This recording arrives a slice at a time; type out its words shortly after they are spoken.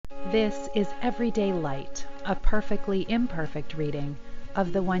This is Everyday Light, a perfectly imperfect reading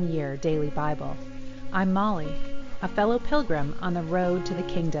of the One Year Daily Bible. I'm Molly, a fellow pilgrim on the road to the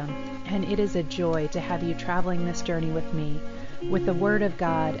kingdom, and it is a joy to have you traveling this journey with me, with the Word of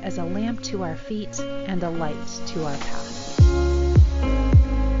God as a lamp to our feet and a light to our path.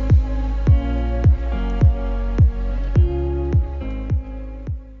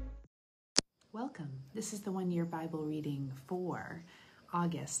 Welcome. This is the One Year Bible reading for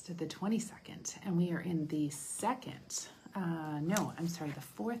August the 22nd, and we are in the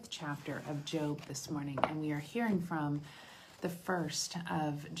fourth chapter of Job this morning, and we are hearing from the first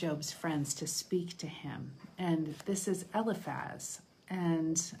of Job's friends to speak to him, and this is Eliphaz.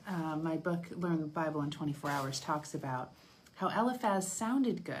 And my book, Learn the Bible in 24 Hours, talks about how Eliphaz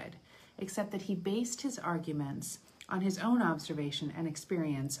sounded good, except that he based his arguments on his own observation and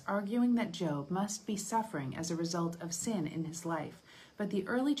experience, arguing that Job must be suffering as a result of sin in his life. But the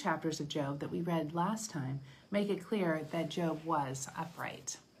early chapters of Job that we read last time make it clear that Job was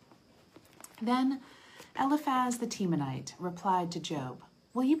upright. Then Eliphaz the Temanite replied to Job,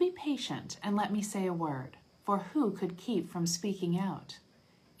 "Will you be patient and let me say a word? For who could keep from speaking out?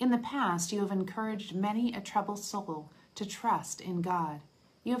 In the past you have encouraged many a troubled soul to trust in God.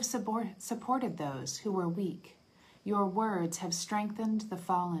 You have supported those who were weak. Your words have strengthened the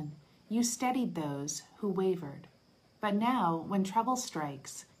fallen. You steadied those who wavered. But now, when trouble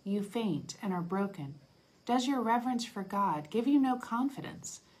strikes, you faint and are broken. Does your reverence for God give you no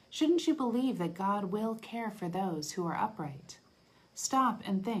confidence? Shouldn't you believe that God will care for those who are upright? Stop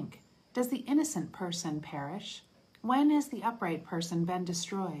and think. Does the innocent person perish? When has the upright person been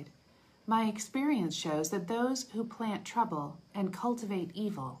destroyed? My experience shows that those who plant trouble and cultivate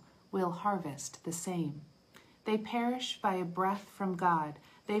evil will harvest the same. They perish by a breath from God.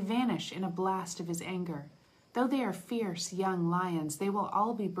 They vanish in a blast of his anger. Though they are fierce young lions, they will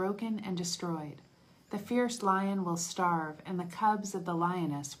all be broken and destroyed. The fierce lion will starve, and the cubs of the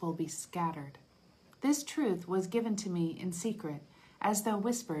lioness will be scattered. This truth was given to me in secret, as though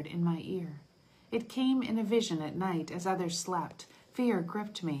whispered in my ear. It came in a vision at night as others slept. Fear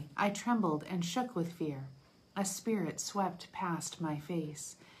gripped me. I trembled and shook with fear. A spirit swept past my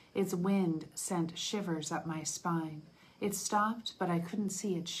face. Its wind sent shivers up my spine. It stopped, but I couldn't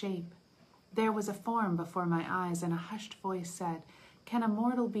see its shape. There was a form before my eyes, and a hushed voice said, "Can a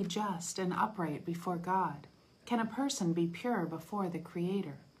mortal be just and upright before God? Can a person be pure before the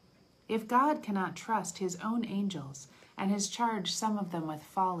Creator? If God cannot trust his own angels, and has charged some of them with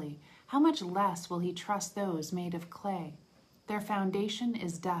folly, how much less will he trust those made of clay? Their foundation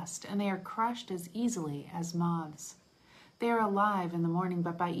is dust, and they are crushed as easily as moths. They are alive in the morning,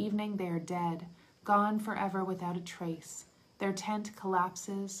 but by evening they are dead, gone forever without a trace. Their tent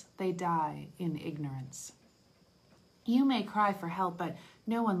collapses, they die in ignorance." You may cry for help, but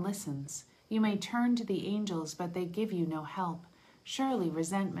no one listens. You may turn to the angels, but they give you no help. Surely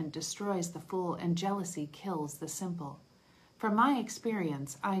resentment destroys the fool, and jealousy kills the simple. From my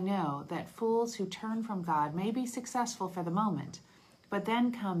experience, I know that fools who turn from God may be successful for the moment, but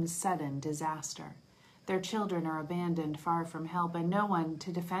then comes sudden disaster. Their children are abandoned far from help, and no one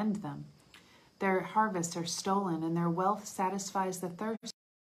to defend them. Their harvests are stolen, and their wealth satisfies the thirst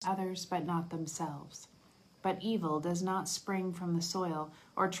of others, but not themselves. But evil does not spring from the soil,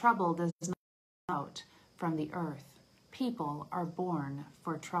 or trouble does not come out from the earth. People are born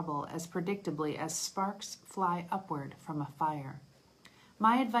for trouble as predictably as sparks fly upward from a fire.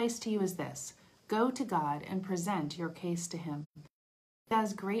 My advice to you is this: go to God and present your case to him. He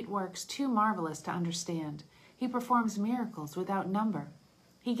does great works too marvelous to understand. He performs miracles without number.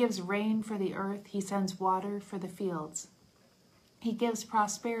 He gives rain for the earth. He sends water for the fields. He gives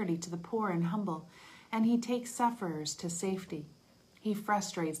prosperity to the poor and humble, and he takes sufferers to safety. He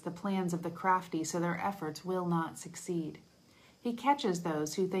frustrates the plans of the crafty so their efforts will not succeed. He catches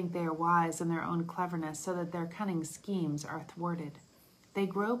those who think they are wise in their own cleverness so that their cunning schemes are thwarted. They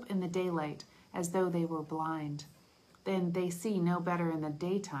grope in the daylight as though they were blind. Then they see no better in the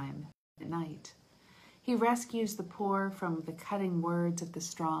daytime than at night. He rescues the poor from the cutting words of the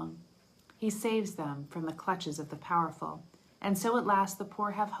strong. He saves them from the clutches of the powerful. And so at last the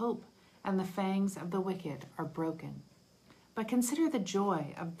poor have hope, and the fangs of the wicked are broken. But consider the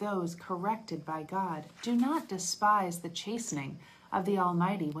joy of those corrected by God. Do not despise the chastening of the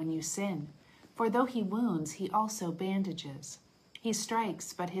Almighty when you sin. For though he wounds, he also bandages. He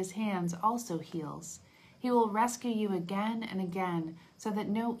strikes, but his hands also heals. He will rescue you again and again, so that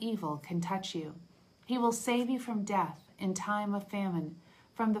no evil can touch you. He will save you from death in time of famine,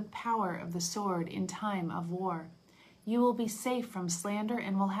 from the power of the sword in time of war. You will be safe from slander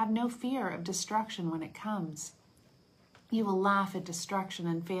and will have no fear of destruction when it comes. You will laugh at destruction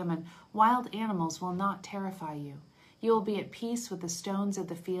and famine. Wild animals will not terrify you. You will be at peace with the stones of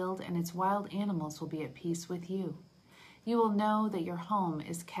the field, and its wild animals will be at peace with you. You will know that your home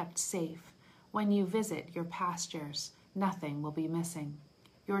is kept safe. When you visit your pastures, nothing will be missing.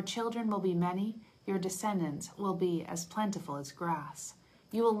 Your children will be many. Your descendants will be as plentiful as grass.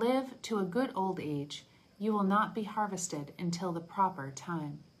 You will live to a good old age. You will not be harvested until the proper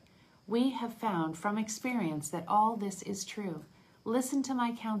time. We have found from experience that all this is true. Listen to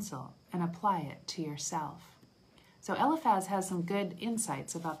my counsel and apply it to yourself. So Eliphaz has some good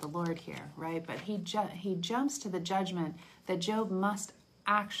insights about the Lord here, right? But he jumps to the judgment that Job must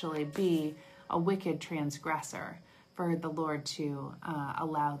actually be a wicked transgressor for the Lord to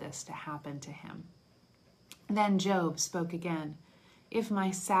allow this to happen to him. Then Job spoke again. If my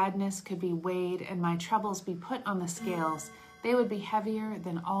sadness could be weighed and my troubles be put on the scales, they would be heavier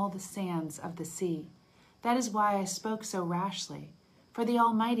than all the sands of the sea. That is why I spoke so rashly. For the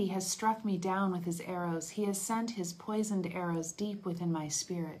Almighty has struck me down with his arrows. He has sent his poisoned arrows deep within my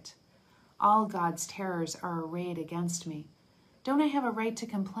spirit. All God's terrors are arrayed against me. Don't I have a right to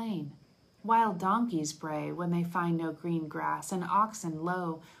complain? Wild donkeys bray when they find no green grass, and oxen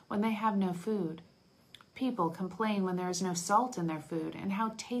low when they have no food. People complain when there is no salt in their food, and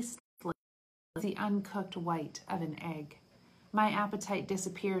how tasteless is the uncooked white of an egg. My appetite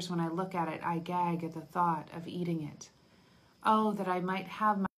disappears when I look at it. I gag at the thought of eating it. Oh, that I might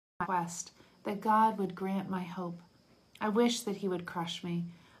have my request, that God would grant my hope. I wish that he would crush me.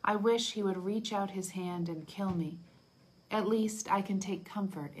 I wish he would reach out his hand and kill me. At least I can take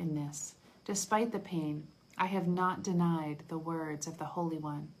comfort in this. Despite the pain, I have not denied the words of the Holy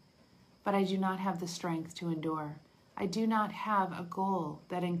One. But I do not have the strength to endure. I do not have a goal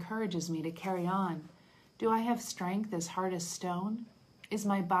that encourages me to carry on. Do I have strength as hard as stone? Is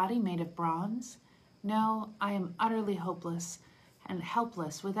my body made of bronze? No, I am utterly hopeless and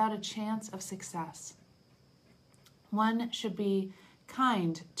helpless, without a chance of success. One should be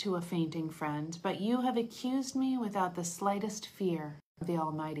kind to a fainting friend, but you have accused me without the slightest fear of the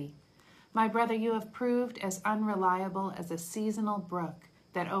Almighty. My brother, you have proved as unreliable as a seasonal brook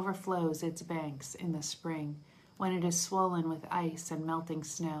that overflows its banks in the spring, when it is swollen with ice and melting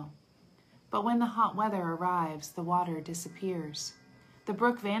snow. But when the hot weather arrives, the water disappears. The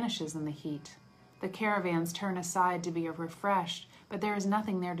brook vanishes in the heat. The caravans turn aside to be refreshed, but there is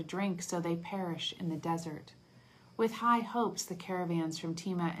nothing there to drink, so they perish in the desert. With high hopes, the caravans from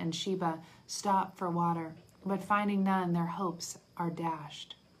Tema and Sheba stop for water, but finding none, their hopes are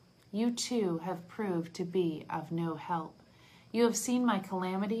dashed. You too have proved to be of no help. You have seen my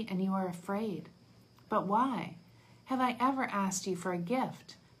calamity, and you are afraid. But why? Have I ever asked you for a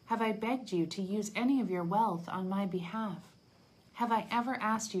gift? Have I begged you to use any of your wealth on my behalf? Have I ever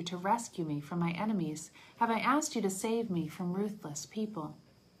asked you to rescue me from my enemies? Have I asked you to save me from ruthless people?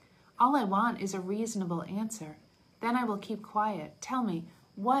 All I want is a reasonable answer. Then I will keep quiet. Tell me,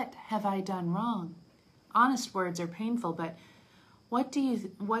 what have I done wrong? Honest words are painful, but what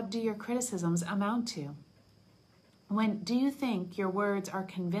do your criticisms amount to? Do you think your words are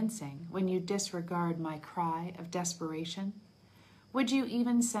convincing when you disregard my cry of desperation? Would you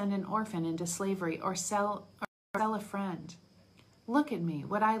even send an orphan into slavery or sell a friend? Look at me.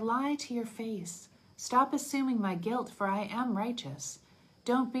 Would I lie to your face? Stop assuming my guilt, for I am righteous.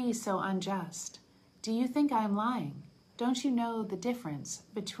 Don't be so unjust. Do you think I am lying? Don't you know the difference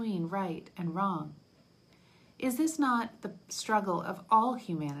between right and wrong? Is this not the struggle of all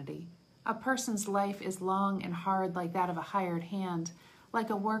humanity? A person's life is long and hard, like that of a hired hand, like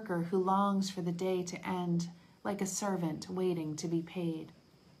a worker who longs for the day to end, like a servant waiting to be paid.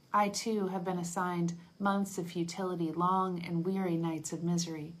 I too have been assigned months of futility, long and weary nights of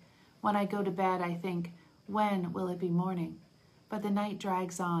misery. When I go to bed, I think, when will it be morning? But the night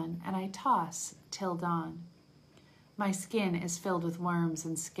drags on, and I toss till dawn. My skin is filled with worms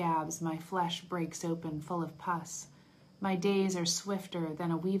and scabs. My flesh breaks open, full of pus. My days are swifter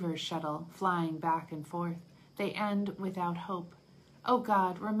than a weaver's shuttle, flying back and forth. They end without hope. O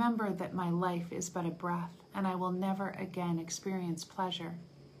God, remember that my life is but a breath, and I will never again experience pleasure.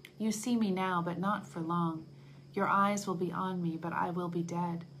 You see me now, but not for long. Your eyes will be on me, but I will be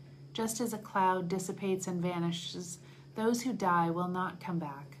dead. Just as a cloud dissipates and vanishes, those who die will not come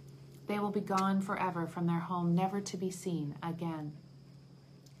back. They will be gone forever from their home, never to be seen again.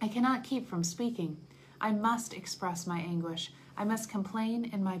 I cannot keep from speaking. I must express my anguish. I must complain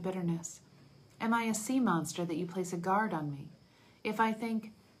in my bitterness. Am I a sea monster that you place a guard on me? If I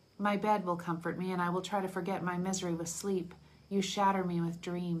think, my bed will comfort me, and I will try to forget my misery with sleep, you shatter me with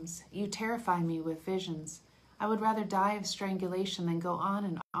dreams. You terrify me with visions. I would rather die of strangulation than go on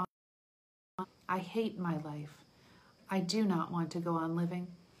and on. I hate my life. I do not want to go on living.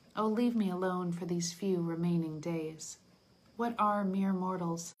 Oh, leave me alone for these few remaining days. What are mere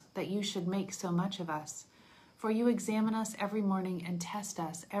mortals that you should make so much of us? For you examine us every morning and test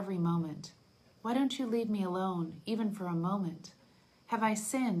us every moment. Why don't you leave me alone, even for a moment? Have I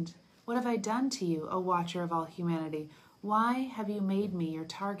sinned? What have I done to you, O watcher of all humanity? Why have you made me your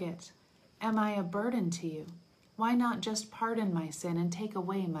target? Am I a burden to you? Why not just pardon my sin and take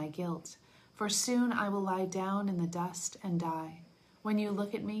away my guilt? For soon I will lie down in the dust and die. When you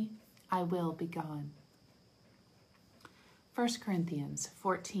look at me, I will be gone. 1 Corinthians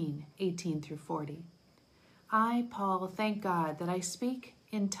 14:18-40. I, Paul, thank God that I speak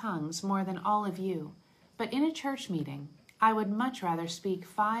in tongues more than all of you, but in a church meeting, I would much rather speak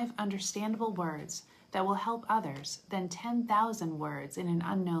 5 understandable words that will help others than 10,000 words in an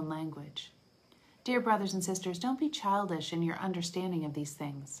unknown language. Dear brothers and sisters, don't be childish in your understanding of these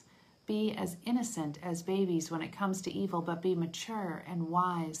things. Be as innocent as babies when it comes to evil, but be mature and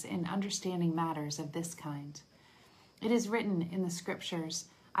wise in understanding matters of this kind. It is written in the scriptures,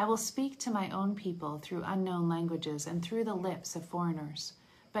 I will speak to my own people through unknown languages and through the lips of foreigners.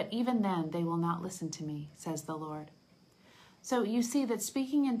 But even then they will not listen to me, says the Lord. So you see that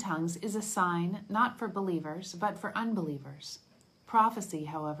speaking in tongues is a sign not for believers, but for unbelievers. Prophecy,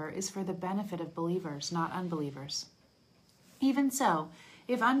 however, is for the benefit of believers, not unbelievers. Even so,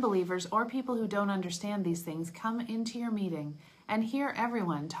 if unbelievers or people who don't understand these things come into your meeting and hear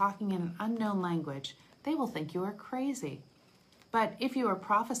everyone talking in an unknown language, they will think you are crazy. But if you are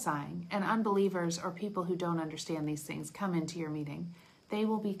prophesying and unbelievers or people who don't understand these things come into your meeting, they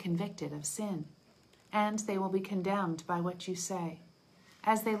will be convicted of sin, and they will be condemned by what you say.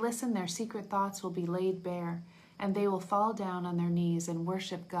 As they listen, their secret thoughts will be laid bare, and they will fall down on their knees and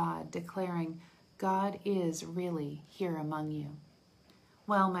worship God, declaring, God is really here among you.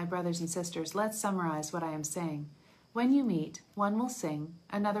 Well, my brothers and sisters, let's summarize what I am saying. When you meet, one will sing,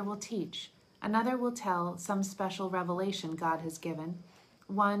 another will teach, another will tell some special revelation God has given,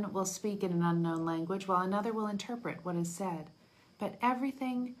 one will speak in an unknown language, while another will interpret what is said. But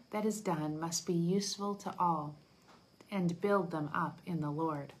everything that is done must be useful to all and build them up in the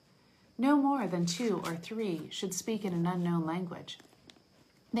Lord. No more than 2 or 3 should speak in an unknown language.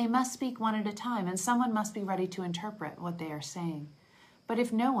 They must speak one at a time, and someone must be ready to interpret what they are saying. But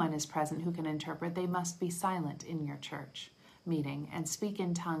if no one is present who can interpret, they must be silent in your church meeting and speak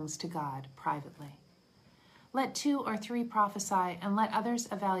in tongues to God privately. Let 2 or 3 prophesy, and let others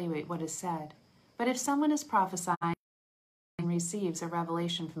evaluate what is said. But if someone is prophesying and receives a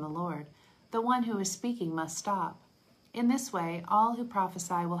revelation from the Lord, the one who is speaking must stop. In this way, all who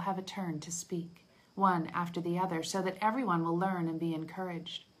prophesy will have a turn to speak, one after the other, so that everyone will learn and be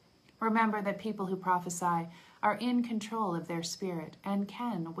encouraged. Remember that people who prophesy are in control of their spirit and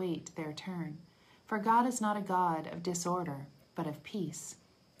can wait their turn. For God is not a God of disorder, but of peace,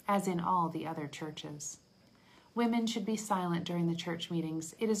 as in all the other churches. Women should be silent during the church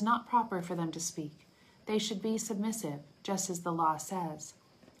meetings. It is not proper for them to speak. They should be submissive, just as the law says.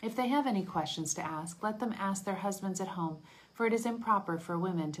 If they have any questions to ask, let them ask their husbands at home, for it is improper for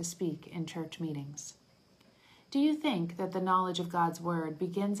women to speak in church meetings. Do you think that the knowledge of God's word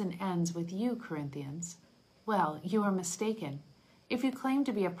begins and ends with you, Corinthians? Well, you are mistaken. If you claim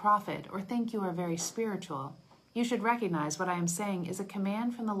to be a prophet or think you are very spiritual, you should recognize what I am saying is a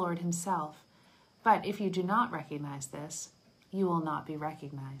command from the Lord himself. But if you do not recognize this, you will not be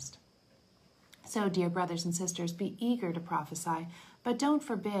recognized. So, dear brothers and sisters, be eager to prophesy, but don't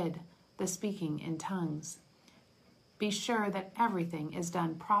forbid the speaking in tongues. Be sure that everything is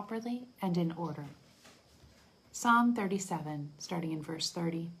done properly and in order. Psalm 37, starting in verse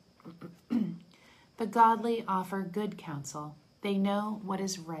 30. The godly offer good counsel. They know what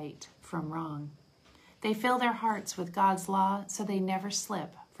is right from wrong. They fill their hearts with God's law, so they never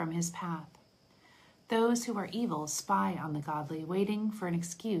slip from his path. Those who are evil spy on the godly, waiting for an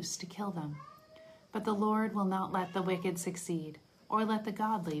excuse to kill them. But the Lord will not let the wicked succeed, or let the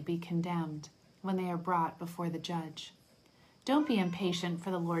godly be condemned when they are brought before the judge. Don't be impatient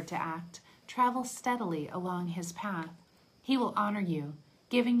for the Lord to act. Travel steadily along his path. He will honor you,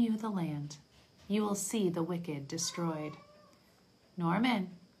 giving you the land. You will see the wicked destroyed. Norman,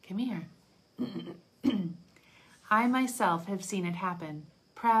 come here. I myself have seen it happen.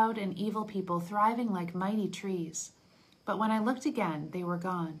 Proud and evil people thriving like mighty trees. But when I looked again, they were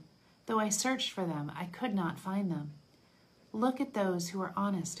gone. Though I searched for them, I could not find them. Look at those who are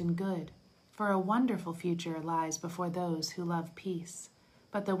honest and good, for a wonderful future lies before those who love peace.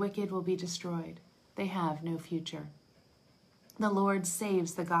 But the wicked will be destroyed. They have no future. The Lord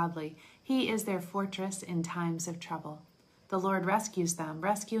saves the godly. He is their fortress in times of trouble. The Lord rescues them,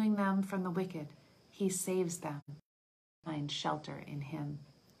 rescuing them from the wicked. He saves them. find shelter in him.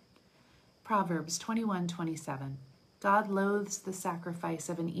 Proverbs 21:27. God loathes the sacrifice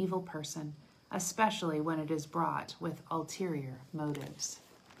of an evil person, especially when it is brought with ulterior motives.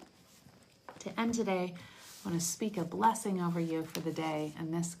 To end today, I want to speak a blessing over you for the day,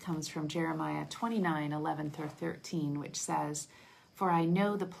 and this comes from Jeremiah 29:11-13, which says, "For I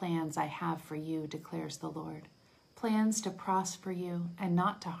know the plans I have for you, declares the Lord, plans to prosper you and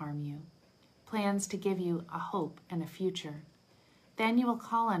not to harm you, plans to give you a hope and a future. Then you will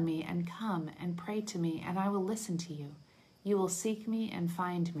call on me and come and pray to me, and I will listen to you. You will seek me and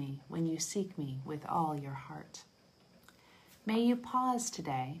find me when you seek me with all your heart." May you pause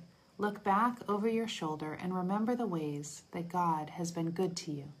today, look back over your shoulder, and remember the ways that God has been good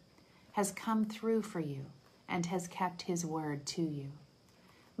to you, has come through for you, and has kept his word to you.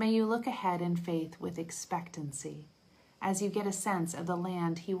 May you look ahead in faith with expectancy as you get a sense of the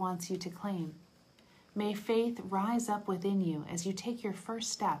land he wants you to claim. May faith rise up within you as you take your first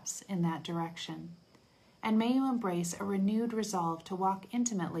steps in that direction. And may you embrace a renewed resolve to walk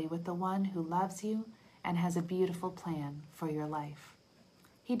intimately with the one who loves you and has a beautiful plan for your life.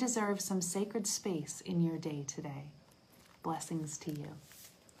 He deserves some sacred space in your day today. Blessings to you.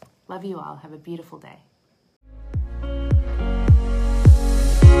 Love you all. Have a beautiful day.